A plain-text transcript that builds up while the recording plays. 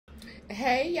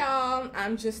Hey y'all,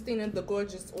 I'm Justina the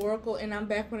Gorgeous Oracle, and I'm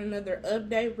back with another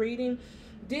update reading.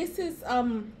 This is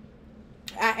I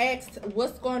asked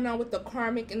what's going on with the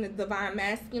karmic and the divine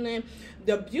masculine.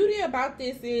 The beauty about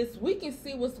this is we can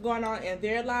see what's going on in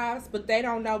their lives, but they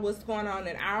don't know what's going on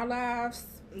in our lives.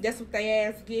 That's what they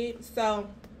ask get. So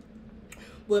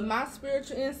with my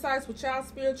spiritual insights, with y'all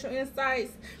spiritual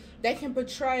insights, they can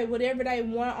portray whatever they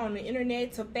want on the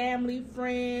internet to family,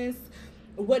 friends,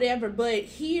 whatever. But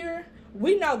here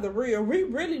we know the real. We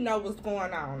really know what's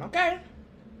going on, okay?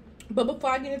 But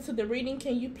before I get into the reading,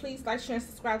 can you please like, share, and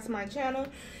subscribe to my channel?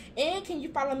 And can you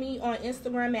follow me on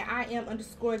Instagram at @I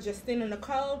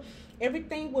am_Justina_Nicole?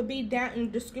 Everything will be down in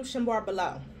the description bar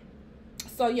below.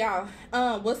 So y'all,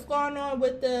 what's going on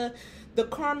with the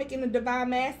karmic and the divine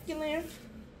masculine?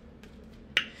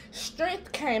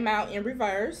 Strength came out in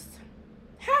reverse.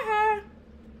 Ha ha.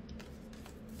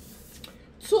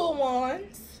 Two of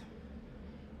Wands.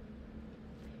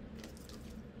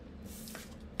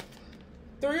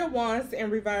 Three of Wands in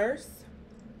reverse.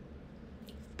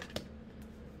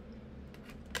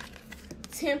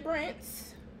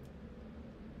 Temperance.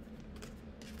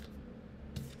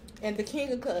 And the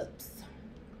King of Cups.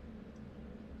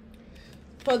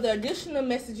 For the additional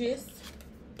messages,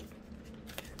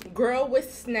 Girl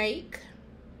with Snake.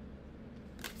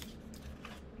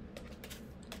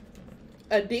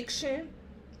 Addiction.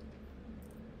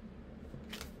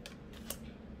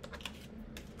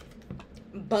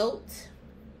 Boat.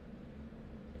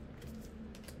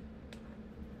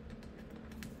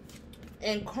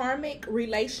 And karmic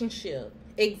relationship.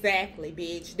 Exactly,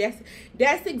 bitch.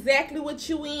 That's exactly what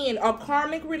you in. A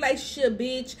karmic relationship,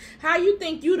 bitch. How you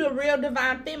think you the real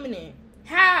divine feminine?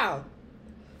 How?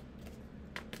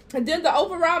 And then the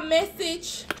overall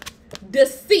message,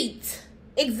 deceit.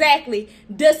 Exactly.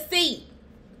 Deceit.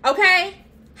 Okay?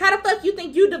 How the fuck you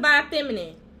think you divine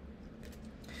feminine?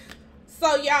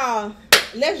 So y'all,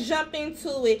 let's jump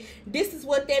into it. This is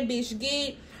what that bitch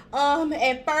get.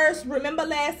 At first, remember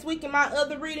last week in my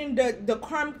other reading, the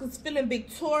karmic was feeling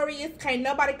victorious. Can't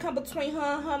nobody come between her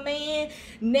and her man.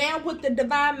 Now with the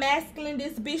divine masculine,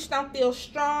 this bitch don't feel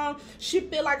strong. She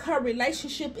feel like her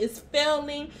relationship is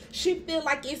failing. She feel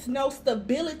like it's no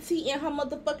stability in her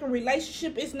motherfucking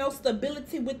relationship. It's no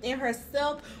stability within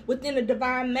herself, within the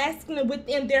divine masculine,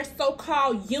 within their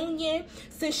so-called union.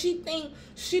 Since she think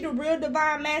she the real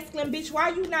divine masculine, bitch, why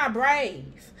you not brave?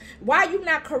 Why you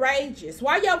not courageous?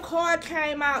 Why your card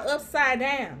came out upside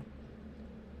down?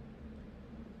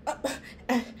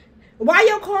 Why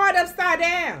your card upside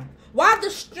down? Why the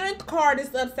strength card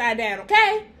is upside down,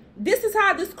 okay? This is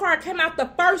how this card came out, the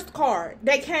first card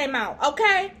that came out,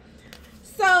 okay?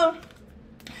 So,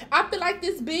 I feel like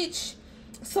this bitch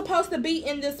supposed to be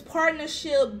in this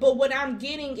partnership, but what I'm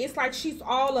getting is like she's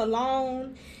all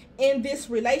alone in this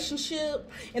relationship.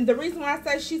 And the reason why I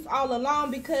say she's all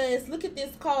alone, because look at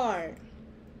this card.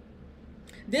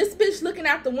 This bitch looking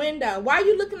out the window. Why are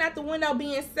you looking out the window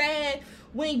being sad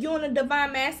when you and the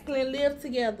divine masculine live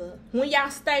together? When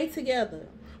y'all stay together?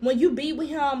 When you be with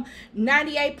him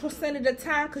 98% of the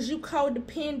time because you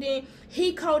codependent,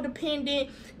 he codependent.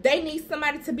 They need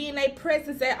somebody to be in their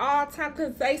presence at all times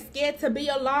because they scared to be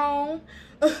alone.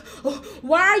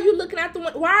 Why are you looking at the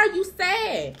window? Why are you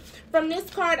sad? From this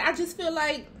card, I just feel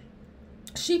like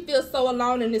she feels so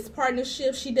alone in this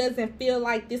partnership. She doesn't feel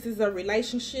like this is a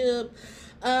relationship.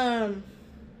 I'm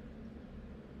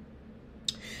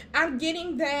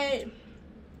getting that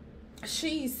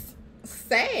she's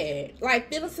sad, like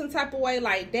feeling some type of way,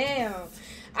 like damn,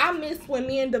 I miss when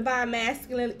me and divine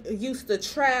masculine used to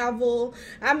travel.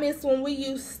 I miss when we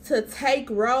used to take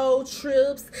road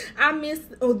trips. I miss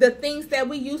the things that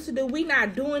we used to do. We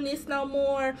not doing this no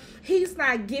more. He's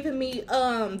not giving me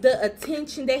the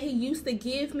attention that he used to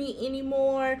give me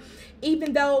anymore.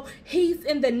 Even though he's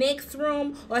in the next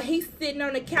room or he's sitting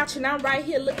on the couch and I'm right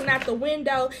here looking out the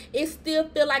window, it still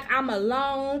feel like I'm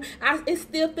alone. It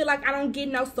still feel like I don't get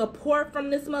no support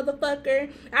from this motherfucker.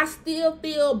 I still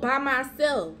feel by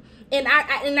myself. And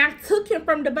I took him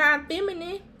from divine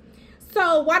feminine.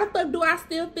 So why the fuck do I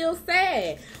still feel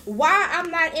sad? Why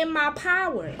I'm not in my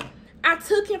power? I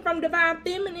took him from divine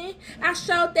feminine. I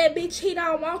showed that bitch he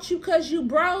don't want you because you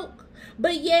broke.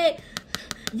 But yet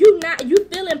you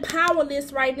feeling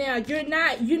powerless right now.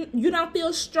 You don't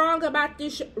feel strong about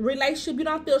this relationship. You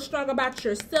don't feel strong about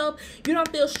yourself. You don't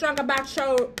feel strong about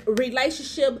your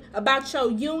relationship, about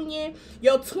your union,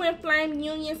 your twin flame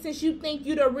union. Since you think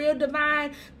you the real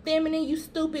divine feminine, you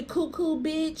stupid cuckoo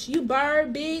bitch, you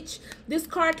bird bitch. This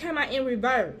card came out in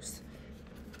reverse.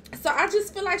 So I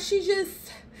just feel like she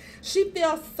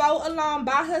feels so alone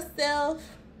by herself.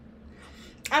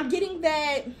 I'm getting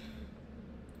that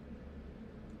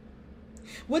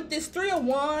With this Three of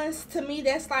Wands, to me,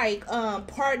 that's like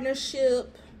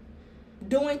partnership,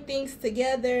 doing things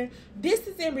together. This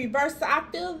is in reverse. So I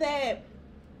feel that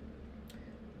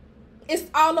it's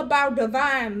all about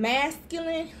divine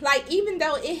masculine. Like, even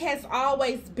though it has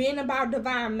always been about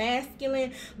divine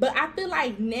masculine, but I feel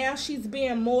like now she's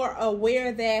being more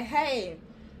aware that, hey,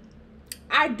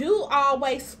 I do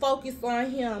always focus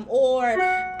on him, or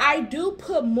I do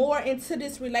put more into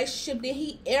this relationship than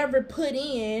he ever put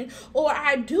in, or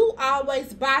I do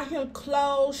always buy him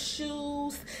clothes,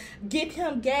 shoes, give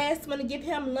him gas money, give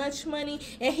him lunch money,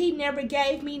 and he never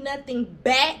gave me nothing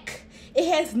back. It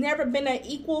has never been an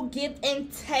equal give and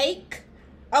take,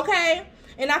 okay?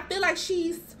 And I feel like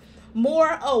she's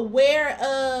more aware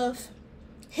of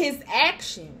his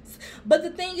actions. But the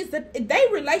thing is that their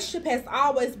relationship has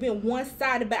always been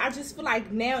one-sided, but I just feel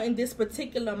like now in this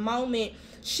particular moment,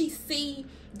 she see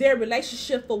their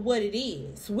relationship for what it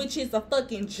is, which is a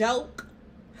fucking joke.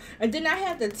 And then I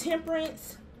have the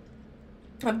Temperance.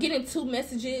 I'm getting two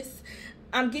messages.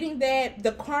 I'm getting that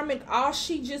the Karmic, all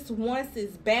she just wants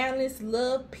is balance,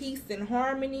 love, peace, and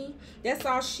harmony. That's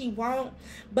all she wants.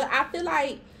 But I feel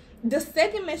like the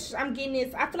second message I'm getting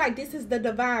is, I feel like this is the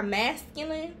divine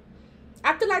masculine.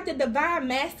 I feel like the divine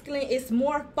masculine is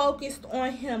more focused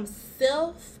on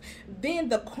himself than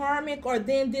the Karmic or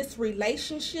than this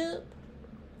relationship.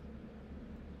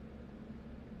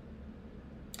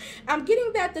 I'm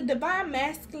getting that the divine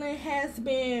masculine has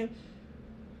been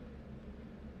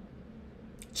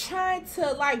trying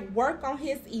to like work on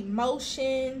his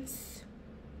emotions,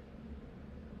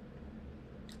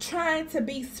 trying to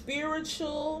be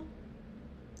spiritual,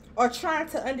 or trying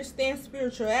to understand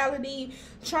spirituality,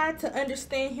 trying to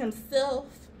understand himself.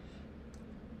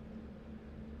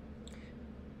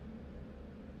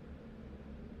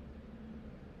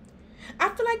 I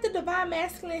feel like the divine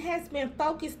masculine has been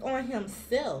focused on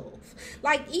himself.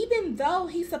 Like, even though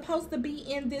he's supposed to be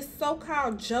in this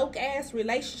so-called joke-ass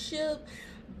relationship,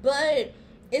 but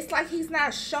it's like he's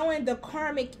not showing the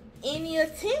Karmic any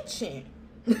attention.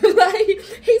 Like,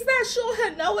 he's not showing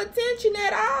her no attention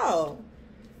at all.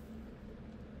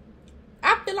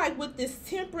 I feel like with this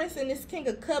Temperance and this King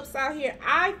of Cups out here,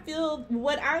 I feel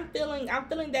what I'm feeling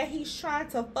that he's trying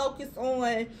to focus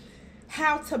on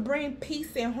how to bring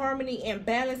peace and harmony and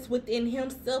balance within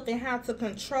himself, and how to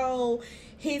control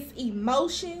his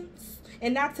emotions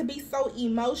and not to be so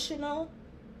emotional.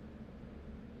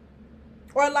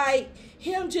 Or like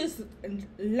him just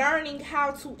learning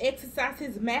how to exercise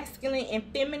his masculine and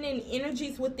feminine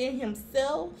energies within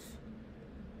himself.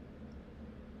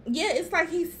 Yeah, it's like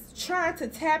he's trying to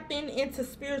tap into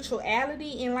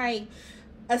spirituality and like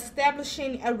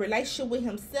establishing a relationship with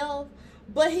himself.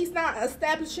 But he's not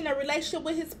establishing a relationship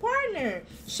with his partner.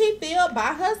 She feel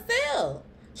by herself.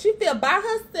 She feel by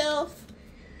herself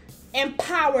and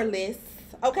powerless.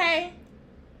 Okay?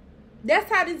 That's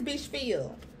how this bitch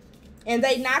feel. And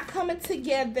they not coming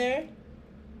together.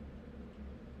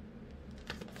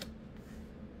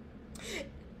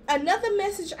 Another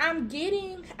message I'm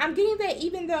getting that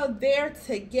even though they're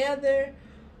together,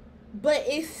 but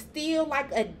it's still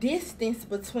like a distance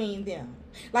between them.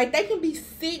 Like, they can be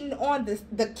sitting on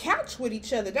the couch with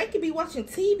each other. They can be watching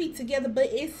TV together, but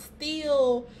it's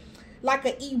still like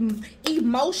an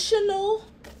emotional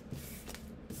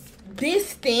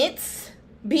distance,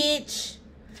 bitch.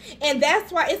 And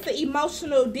that's why it's an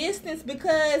emotional distance,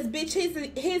 because, bitch,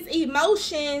 his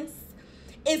emotions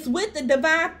is with the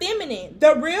divine feminine.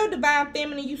 The real divine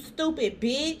feminine, you stupid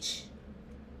bitch.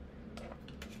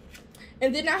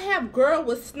 And then I have Girl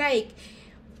with Snake.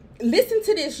 Listen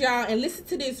to this, y'all, and listen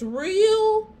to this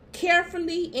real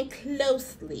carefully and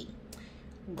closely.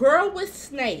 Girl with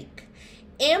Snake.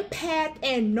 Empath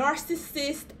and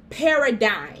narcissist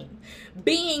paradigm.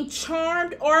 Being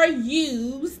charmed or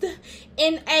used.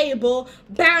 Enable.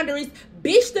 Boundaries.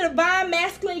 Bitch, the divine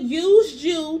masculine used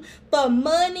you for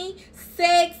money,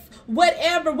 sex,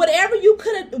 whatever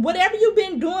you've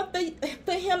been doing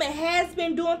for him and has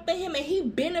been doing for him, and he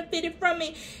benefited from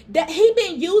it. That he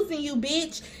been using you,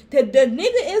 bitch. The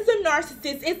nigga is a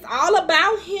narcissist. It's all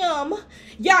about him,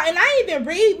 y'all. And I didn't even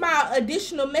read my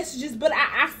additional messages, but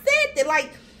I said that,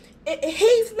 like,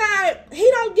 he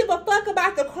don't give a fuck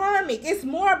about the Karmic. It's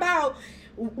more about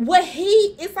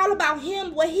it's all about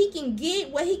him, what he can get,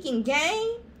 what he can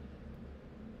gain.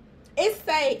 It's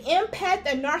a empath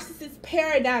and narcissist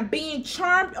paradigm, being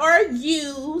charmed or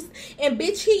used. And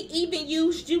bitch, he even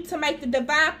used you to make the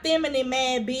divine feminine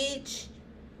mad, bitch.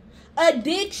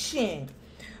 Addiction.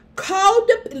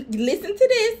 Listen to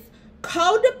this.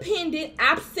 Codependent,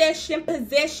 obsession,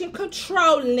 possession,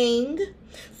 controlling.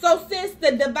 So since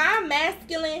the divine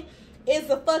masculine is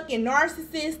a fucking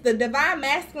narcissist. The divine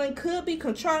masculine could be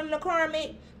controlling the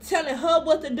karmic, telling her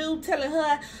what to do, telling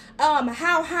her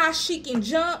how high she can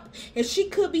jump, and she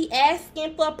could be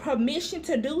asking for permission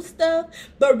to do stuff,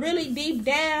 but really deep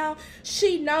down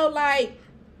she know like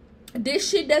this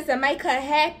shit doesn't make her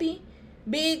happy,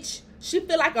 bitch. She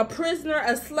feel like a prisoner,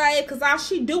 a slave, because all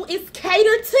she do is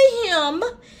cater to him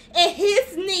and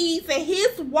his needs and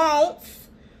his wants.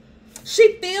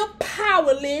 She feel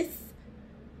powerless.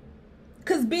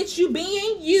 Because, bitch, you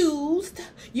being used.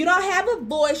 You don't have a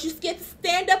voice. You scared to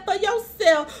stand up for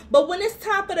yourself. But when it's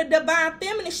time for the divine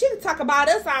feminine, she can talk about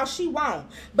us all she want.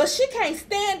 But she can't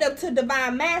stand up to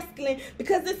divine masculine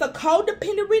because it's a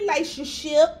codependent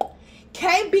relationship.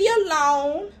 Can't be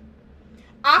alone.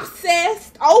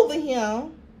 Obsessed over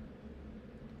him.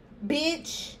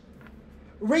 Bitch.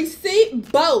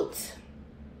 Receive both.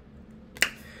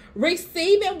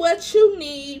 Receiving what you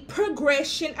need,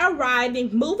 progression, arriving,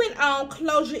 moving on,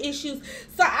 closure issues.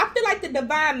 So I feel like the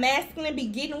divine masculine be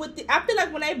getting with it. I feel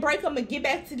like when they break up and get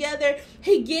back together,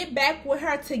 he get back with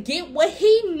her to get what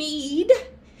he need.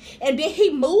 And then he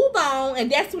move on,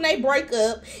 and that's when they break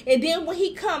up. And then when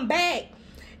he come back,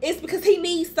 it's because he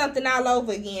needs something all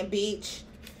over again, bitch.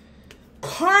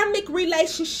 Karmic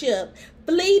relationship.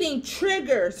 Fleeting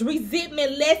triggers,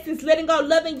 resentment, lessons, letting go,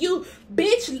 loving you.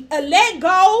 Bitch, let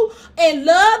go and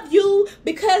love you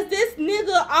because this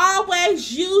nigga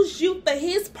always used you for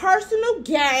his personal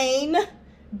gain.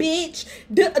 Bitch,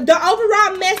 the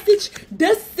overall message,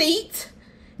 deceit.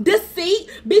 Deceit.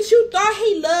 Bitch, you thought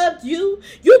he loved you.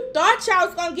 You thought y'all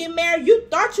was gonna get married. You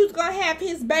thought you was gonna have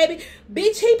his baby.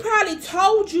 Bitch, he probably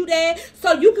told you that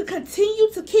so you could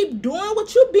continue to keep doing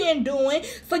what you've been doing,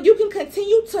 so you can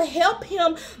continue to help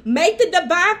him make the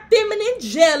divine feminine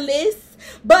jealous.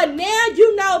 But now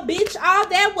you know, bitch, all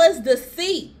that was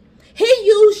deceit. He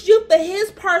used you for his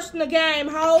personal game,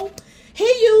 ho.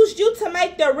 He used you to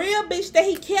make the real bitch that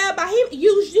he cared about. He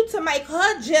used you to make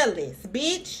her jealous,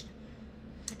 bitch.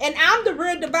 And I'm the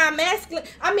real divine masculine.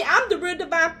 I'm the real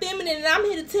divine feminine, and I'm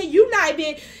here to tell you,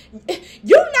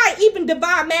 you're not even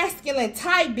divine masculine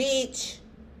type, bitch.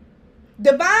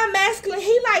 Divine masculine,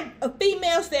 he like a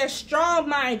female that's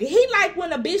strong-minded. He like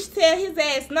when a bitch tell his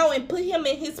ass no and put him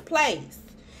in his place.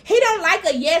 He don't like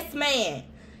a yes man.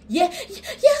 Yes,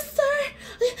 sir.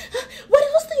 What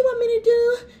else do you want me to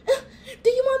do? Do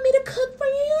you want me to cook for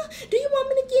you? Do you want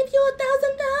me to give you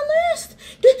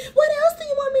 $1,000? What else do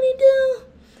you want me to do?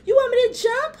 You want me to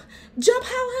jump? Jump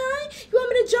how high? You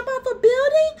want me to jump off a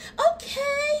building?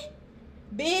 Okay.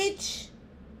 Bitch.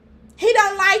 He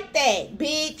don't like that,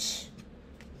 bitch.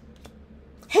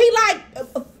 He like,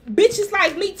 bitches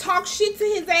like me talk shit to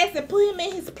his ass and put him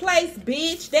in his place,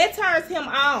 bitch. That turns him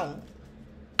on.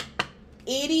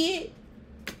 Idiot.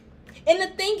 And the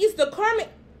thing is, the karmic,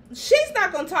 she's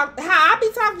not going to talk, how I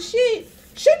be talking shit,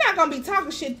 she's not going to be talking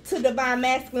shit to divine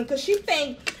masculine because she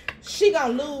think she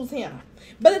going to lose him.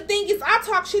 But the thing is, I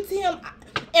talk shit to him,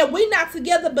 and we not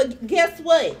together, but guess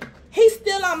what? He's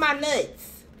still on my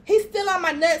nuts. He's still on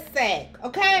my nutsack,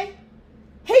 okay?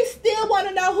 He still want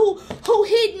to know who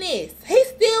hitting this. He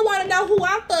still want to know who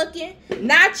I'm fucking.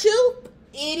 Not you,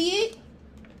 idiot.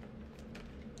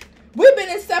 We've been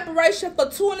in separation for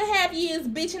 2.5 years,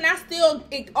 bitch, and I still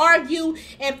argue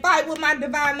and fight with my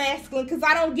divine masculine because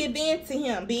I don't give in to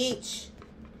him, bitch.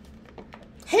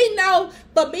 He know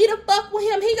for me to fuck with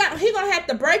him, he gonna have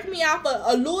to break me off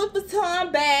a Louis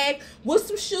Vuitton bag with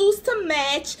some shoes to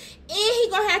match, and he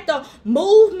gonna have to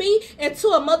move me into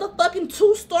a motherfucking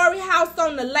 2-story house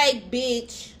on the lake,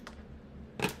 bitch.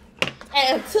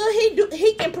 And until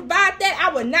he can provide that,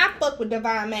 I will not fuck with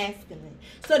divine masculine.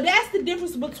 So that's the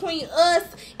difference between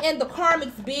us and the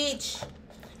karmics, bitch.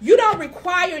 You don't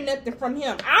require nothing from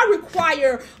him. I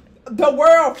require the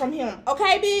world from him,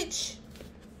 okay, bitch?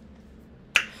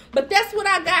 But that's what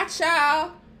I got,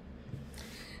 y'all.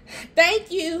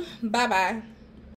 Thank you. Bye-bye.